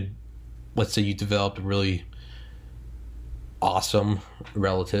 You could, let's say, you developed a really awesome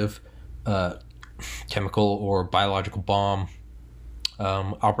relative chemical or biological bomb.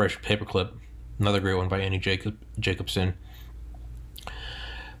 Operation Paperclip, another great one by Annie Jacobson.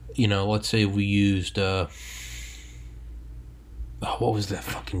 Let's say we used what was that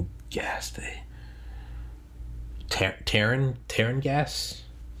fucking gas? Terran gas.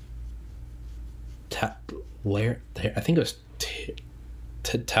 I think it was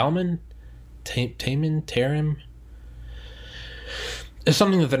Tamin. It's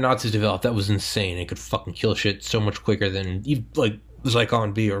something that the Nazis developed that was insane. It could fucking kill shit so much quicker than like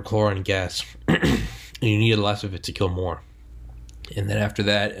Zyklon B or chlorine gas. And you needed less of it to kill more. And then after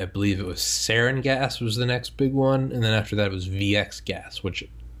that, I believe it was sarin gas was the next big one. And then after that, it was VX gas, which,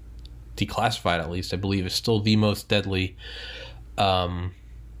 declassified at least, I believe is still the most deadly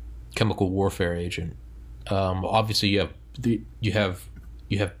chemical warfare agent. Obviously, you have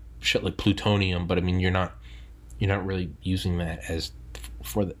shit like plutonium, but I mean, you're not really using that as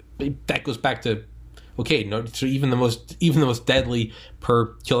for the. That goes back to, okay, no. So even the most deadly per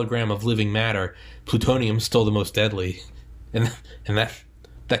kilogram of living matter, plutonium is still the most deadly. And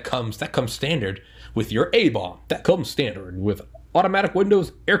that comes standard with your A-bomb. That comes standard with automatic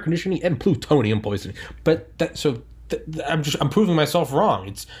windows, air conditioning, and plutonium poisoning. But I'm proving myself wrong.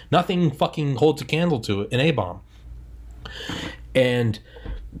 It's nothing fucking holds a candle to it, an A-bomb. And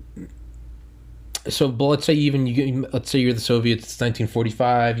so, but let's say you're the Soviets. It's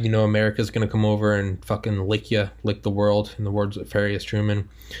 1945. America's gonna come over and fucking lick the world, in the words of Farius Truman.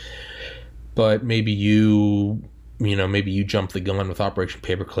 But maybe maybe you jumped the gun with Operation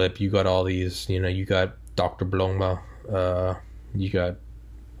Paperclip. You got all these, you got Dr. Bloma, you got,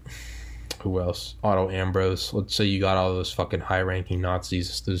 who else? Otto Ambrose. Let's say you got all those fucking high-ranking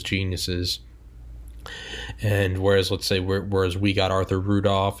Nazis, those geniuses. And whereas we got Arthur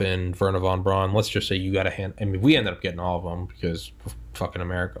Rudolph and Werner von Braun, let's just say you got we ended up getting all of them because fucking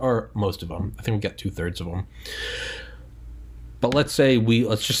America, or most of them. I think we got 2/3 of them. But let's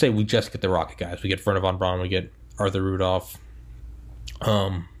just say we just get the rocket guys. We get Werner von Braun, we get Arthur Rudolph,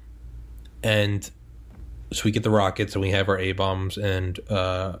 and so we get the rockets and we have our A-bombs, and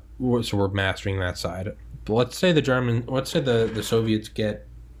so we're mastering that side. But let's say the Soviets get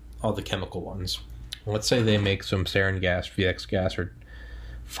all the chemical ones. Let's say they make some sarin gas, VX gas, or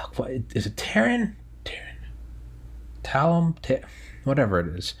fuck, what is it? Terran, talum, whatever it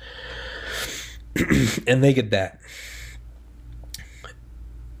is, and they get that.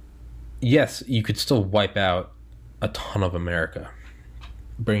 Yes, you could still wipe out a ton of America.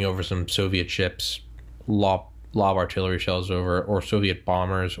 Bring over some Soviet ships, lob artillery shells over, or Soviet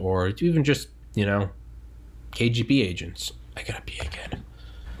bombers, or even just, KGB agents. I gotta pee again.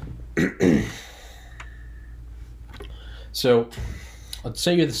 So, let's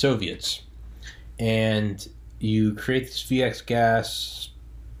say you're the Soviets, and you create this VX gas,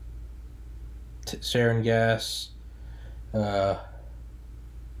 sarin gas,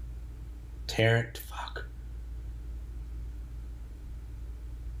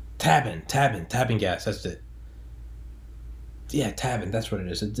 Tabin gas, that's it. Yeah, Tabin, that's what it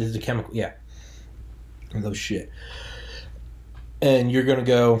is. It's a chemical, yeah. Those shit. And you're gonna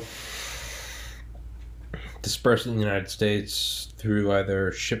go disperse it in the United States through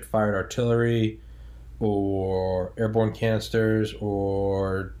either ship-fired artillery or airborne canisters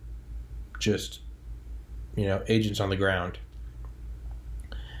or just, agents on the ground.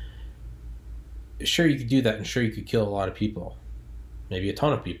 Sure, you could do that, and sure, you could kill a lot of people. Maybe a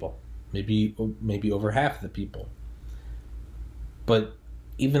ton of people. Maybe over half of the people. But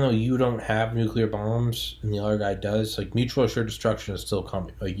even though you don't have nuclear bombs and the other guy does, like, mutual assured destruction is still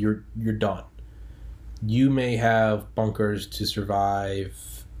coming. Like, you're done. You may have bunkers to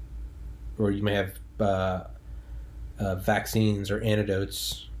survive, or you may have vaccines or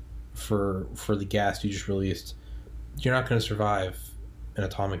antidotes for the gas you just released. You're not going to survive an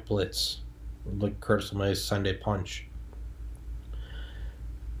atomic blitz, like Curtis LeMay's Sunday Punch.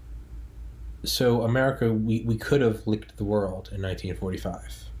 So America, we could have licked the world in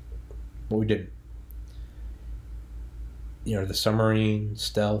 1945, but we didn't. You know, the submarine,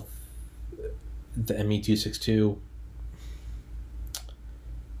 stealth, the ME-262.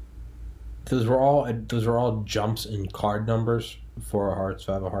 Those were all jumps in card numbers: 4 of hearts,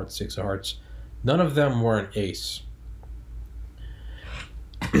 5 of hearts, 6 of hearts. None of them were an ace.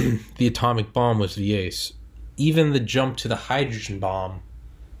 The atomic bomb was the ace. Even the jump to the hydrogen bomb.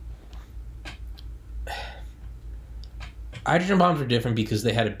 Hydrogen bombs were different because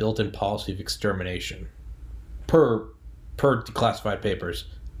they had a built-in policy of extermination. Per declassified papers,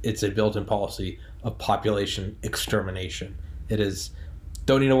 it's a built-in policy of population extermination. It is,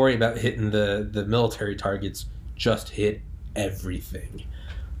 don't need to worry about hitting the military targets, just hit everything.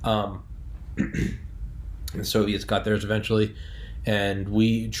 The Soviets got theirs eventually, and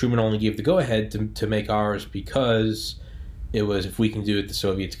Truman only gave the go-ahead to make ours because it was, if we can do it, the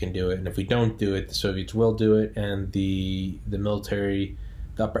Soviets can do it, and if we don't do it, the Soviets will do it. And the military,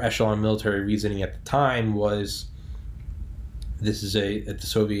 the upper echelon military reasoning at the time was, this is an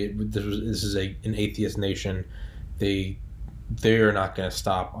atheist nation. They are not going to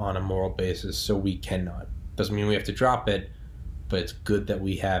stop on a moral basis, so we cannot. Doesn't mean we have to drop it, but it's good that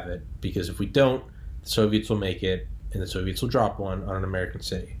we have it, because if we don't, the Soviets will make it, and the Soviets will drop one on an American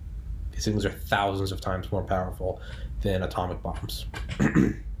city. These things are thousands of times more powerful than atomic bombs.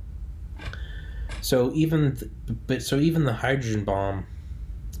 So even the hydrogen bomb,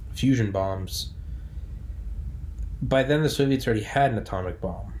 fusion bombs, by then the Soviets already had an atomic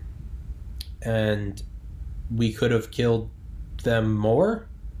bomb, and we could have killed them more.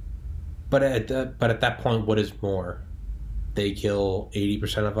 But at that point, what is more? They kill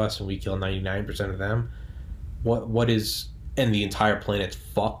 80% of us, and we kill 99% of them. What is, and the entire planet's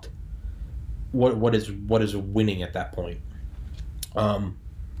fucked. What is winning at that point?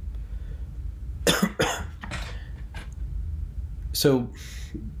 So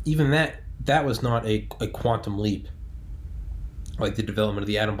even that was not a quantum leap like the development of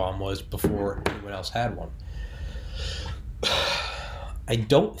the atom bomb was before anyone else had one. I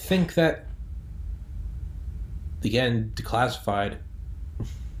don't think that, again, declassified,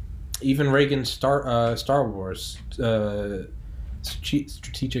 even Reagan's Star Wars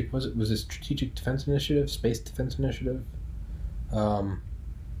strategic, was it Strategic Defense Initiative, Space Defense Initiative,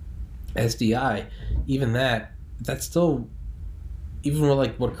 SDI, even that's still, even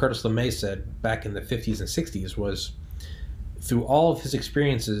like what Curtis LeMay said back in the 50s and 60s, was through all of his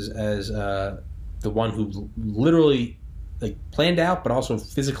experiences as the one who literally like planned out but also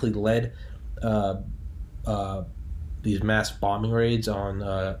physically led these mass bombing raids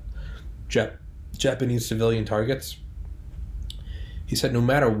on Japanese civilian targets. He said no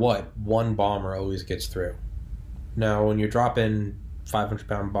matter what, one bomber always gets through. Now, when you're dropping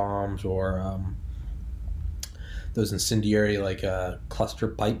 500-pound bombs or those incendiary cluster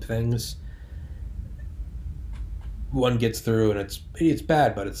pipe things, one gets through, and it's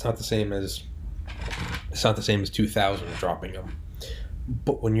bad, but it's not the same as 2,000 dropping them.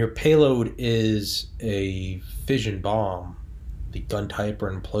 But when your payload is a fission bomb, the gun type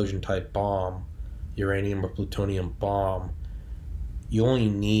or implosion type bomb, uranium or plutonium bomb, you only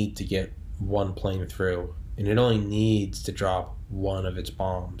need to get one plane through, and it only needs to drop one of its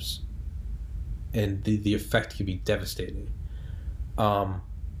bombs, and the effect can be devastating.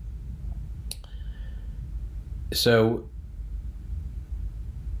 So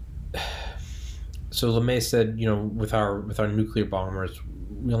LeMay said, with our nuclear bombers,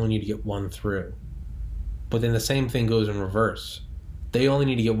 we only need to get one through. But then the same thing goes in reverse. They only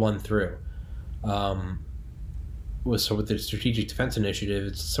need to get one through. With the Strategic Defense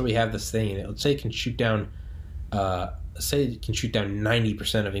Initiative, so we have this thing. Let's say it can shoot down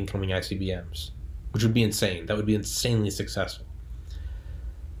 90% of incoming ICBMs, which would be insane. That would be insanely successful.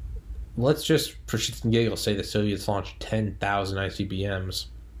 Let's just, for shits and giggles, say the Soviets launched 10,000 ICBMs.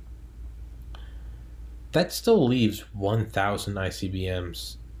 That still leaves 1,000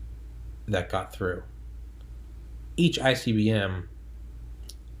 ICBMs that got through. Each ICBM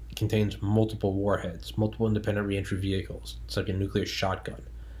contains multiple warheads, multiple independent reentry vehicles. It's like a nuclear shotgun.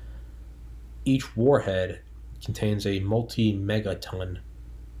 Each warhead contains a multi-megaton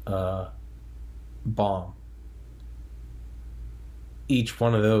bomb. Each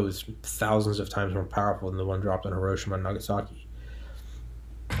one of those thousands of times more powerful than the one dropped on Hiroshima and Nagasaki.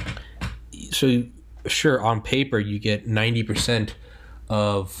 So, sure, on paper you get 90%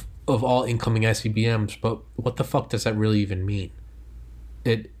 of all incoming ICBMs, but what the fuck does that really even mean?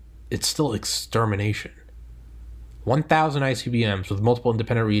 It's still extermination. 1,000 ICBMs with multiple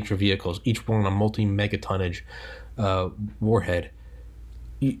independent reentry vehicles, each one a multi-megatonnage warhead.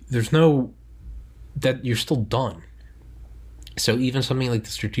 There's no that you're still done. So even something like the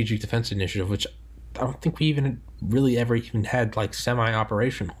Strategic Defense Initiative, which I don't think we even really ever even had like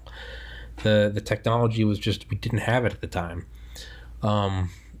semi-operational. The technology was just, we didn't have it at the time.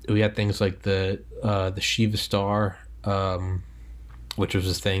 We had things like the Shiva Star, which was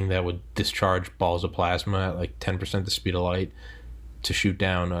this thing that would discharge balls of plasma at like 10% the speed of light to shoot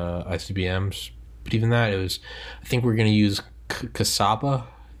down ICBMs. But even that, it was, I think we're going to use Casaba,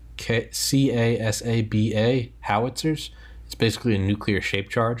 Casaba howitzers. It's basically a nuclear shape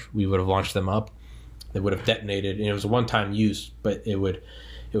charge. We would have launched them up. They would have detonated, and it was a one-time use, but it would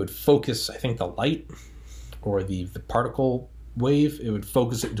focus, I think, the light or the particle wave. It would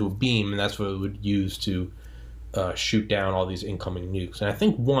focus it into a beam, and that's what it would use to shoot down all these incoming nukes. And I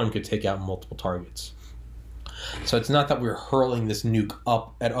think one could take out multiple targets. So it's not that we're hurling this nuke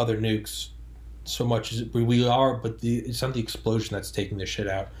up at other nukes so much as we are, but it's not the explosion that's taking this shit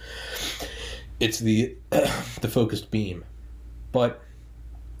out. It's the the focused beam. But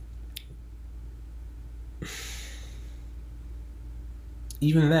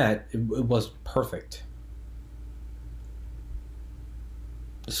even that, it wasn't perfect.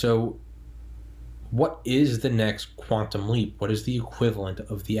 So what is the next quantum leap? What is the equivalent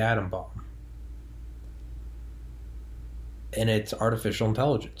of the atom bomb? And it's artificial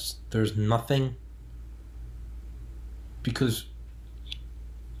intelligence. There's nothing, because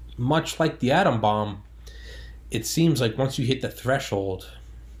much like the atom bomb, it seems like once you hit the threshold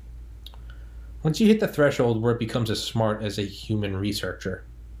where it becomes as smart as a human researcher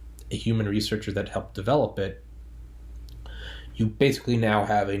that helped develop it, you basically now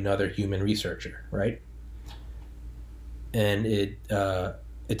have another human researcher, right? And it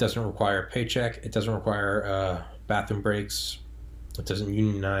doesn't require a paycheck. It doesn't require bathroom breaks. It doesn't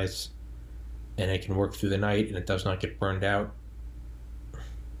unionize, and it can work through the night, and it does not get burned out.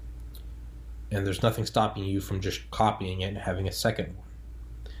 And there's nothing stopping you from just copying it and having a second one,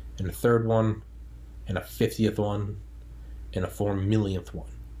 and a third one, and a 50th one, and a 4 millionth one.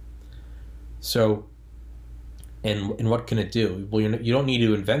 So, and what can it do? Well, you don't need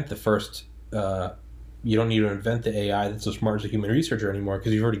to invent the first. You don't need to invent the AI that's as smart as a human researcher anymore,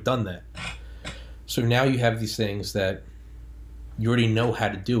 because you've already done that. So now you have these things that you already know how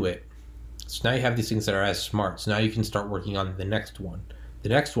to do it. So now you have these things that are as smart. So now you can start working on the next one. The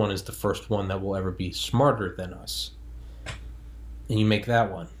next one is the first one that will ever be smarter than us. And you make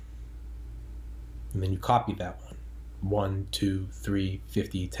that one. And then you copy that one. 1, 2, 3,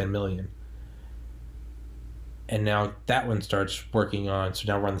 50, 10 million. And now that one starts working on, so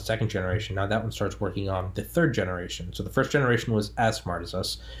now we're on the second generation. Now that one starts working on the third generation. So the first generation was as smart as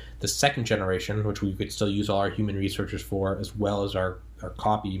us. The second generation, which we could still use all our human researchers for, as well as our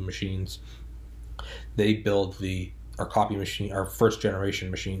copy machines, they build our copy machine, our first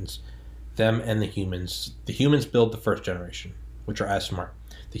generation machines, them and the humans. The humans build the first generation, which are as smart.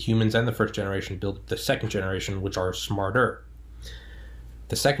 The humans and the first generation build the second generation, which are smarter.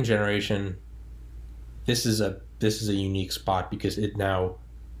 The second generation, this is a unique spot because it now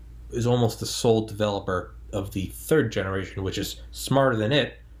is almost the sole developer of the third generation, which is smarter than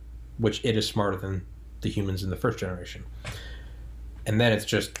it, which it is smarter than the humans in the first generation. And then it's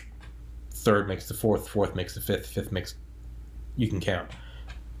just third makes the fourth makes the fifth makes, you can count.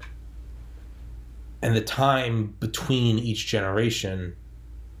 And the time between each generation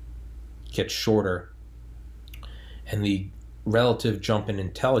gets shorter, and the relative jump in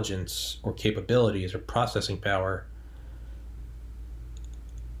intelligence or capabilities or processing power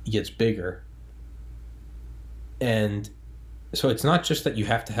gets bigger. And so it's not just that you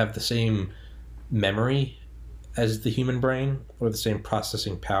have to have the same memory as the human brain or the same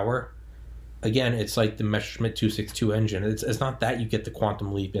processing power. Again, it's like the Messerschmitt 262 engine. It's not that you get the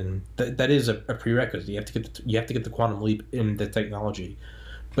quantum leap in. That is a prerequisite. You have to get the quantum leap in the technology.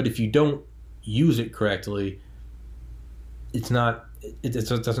 But if you don't use it correctly, it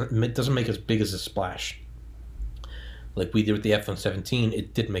doesn't make as big as a splash. Like we did with the F-117,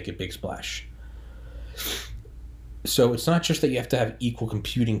 it did make a big splash. So it's not just that you have to have equal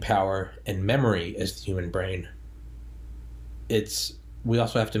computing power and memory as the human brain. We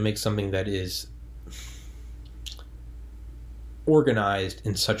also have to make something that is organized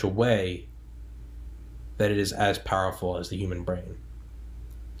in such a way that it is as powerful as the human brain.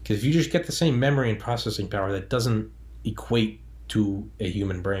 Because if you just get the same memory and processing power, that doesn't equate to a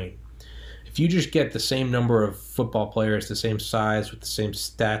human brain. If you just get the same number of football players, the same size, with the same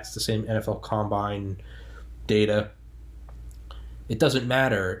stats, the same NFL combine data, it doesn't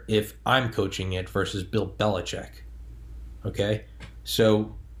matter if I'm coaching it versus Bill Belichick. Okay?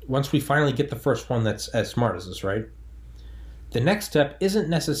 So once we finally get the first one that's as smart as us, right? the next step isn't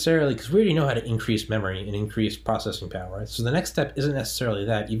necessarily, because we already know how to increase memory and increase processing power, right? So the next step isn't necessarily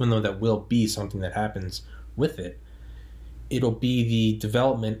that, even though that will be something that happens with it. It'll be the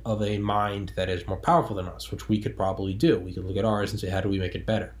development of a mind that is more powerful than us, which we could probably do. We could look at ours and say, how do we make it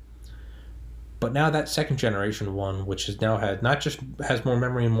better? But now that second generation one, which has now had, not just has more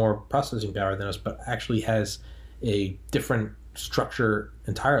memory and more processing power than us, but actually has a different structure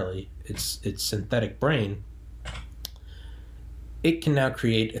entirely, its synthetic brain, it can now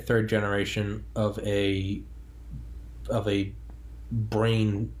create a third generation of a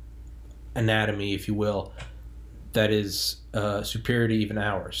brain anatomy, if you will, that is superior to even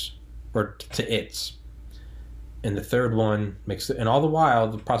ours, or to its. And the third one makes it, and all the while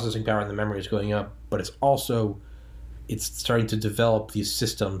the processing power and the memory is going up, but it's starting to develop these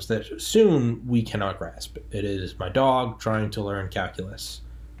systems that soon we cannot grasp. It is my dog trying to learn calculus,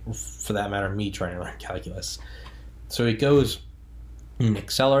 for that matter, me trying to learn calculus. So it goes and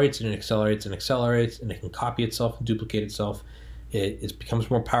accelerates and accelerates and accelerates, and it can copy itself and duplicate itself. It becomes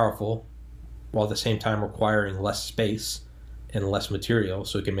more powerful, while at the same time requiring less space and less material,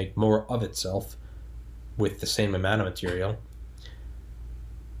 so it can make more of itself with the same amount of material.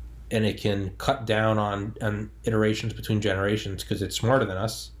 And it can cut down on iterations between generations because it's smarter than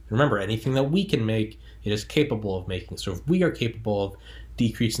us. Remember, anything that we can make, it is capable of making. So if we are capable of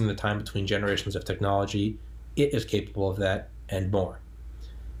decreasing the time between generations of technology, it is capable of that and more.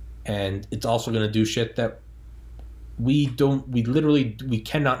 And it's also going to do shit that we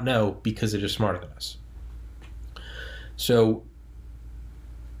cannot know because it is smarter than us. So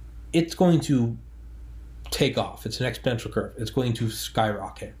it's going to take off. It's an exponential curve. It's going to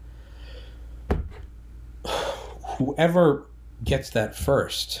skyrocket. Whoever gets that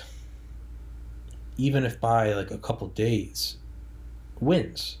first, even if by like a couple days,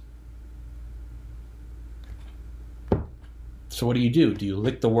 wins. So what do? Do you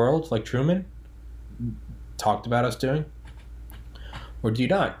lick the world like Truman talked about us doing? Or do you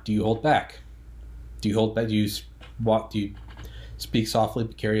not? Do you hold back? Do you speak softly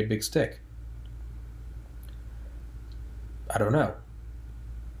but carry a big stick? I don't know.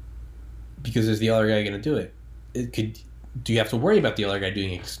 Because is the other guy going to do it? Do you have to worry about the other guy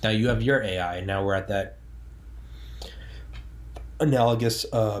doing it? Now you have your AI, and now we're at that analogous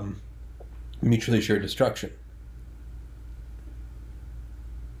mutually assured destruction.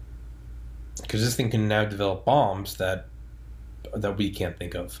 Because this thing can now develop bombs that we can't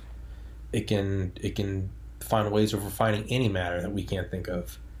think of. It can find ways of refining any matter that we can't think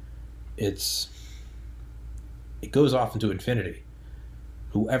of. It goes off into infinity.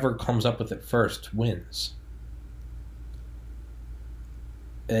 Whoever comes up with it first wins.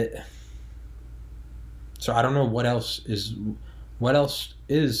 So I don't know what else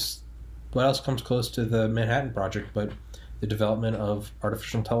comes close to the Manhattan Project, but the development of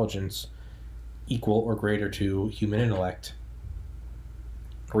artificial intelligence equal or greater to human intellect,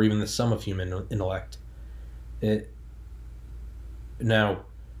 or even the sum of human intellect. Now,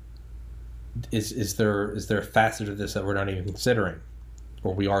 is there a facet of this that we're not even considering,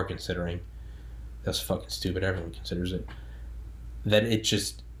 or we are considering? That's fucking stupid. Everyone considers it. That it's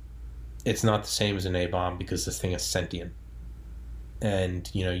not the same as an A-bomb because this thing is sentient. And,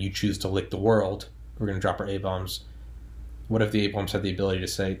 you choose to lick the world. We're going to drop our A-bombs. What if the A-bombs had the ability to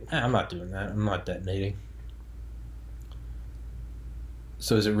say, I'm not doing that. I'm not detonating.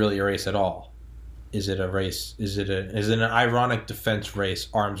 So is it really a race at all? Is it a race? Is it an ironic defense race,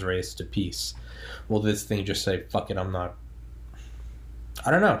 arms race to peace? Will this thing just say, fuck it, I'm not?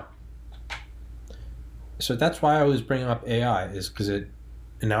 I don't know. So that's why I always bring up AI, is because and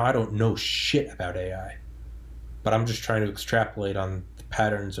now I don't know shit about AI, but I'm just trying to extrapolate on the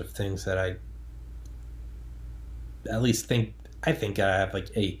patterns of things that I at least think I have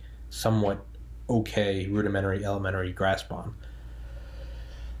like a somewhat okay rudimentary elementary grasp on.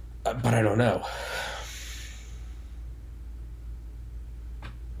 But I don't know.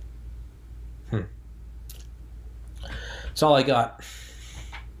 That's all I got.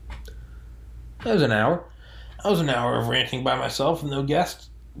 That was an hour. That was an hour of ranting by myself and no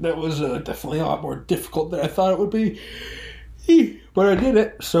guests. That was definitely a lot more difficult than I thought it would be. But I did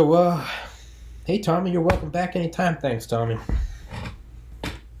it. So, hey, Tommy, you're welcome back anytime. Thanks, Tommy.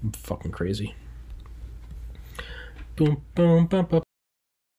 I'm fucking crazy. Boom, boom, bum, bum.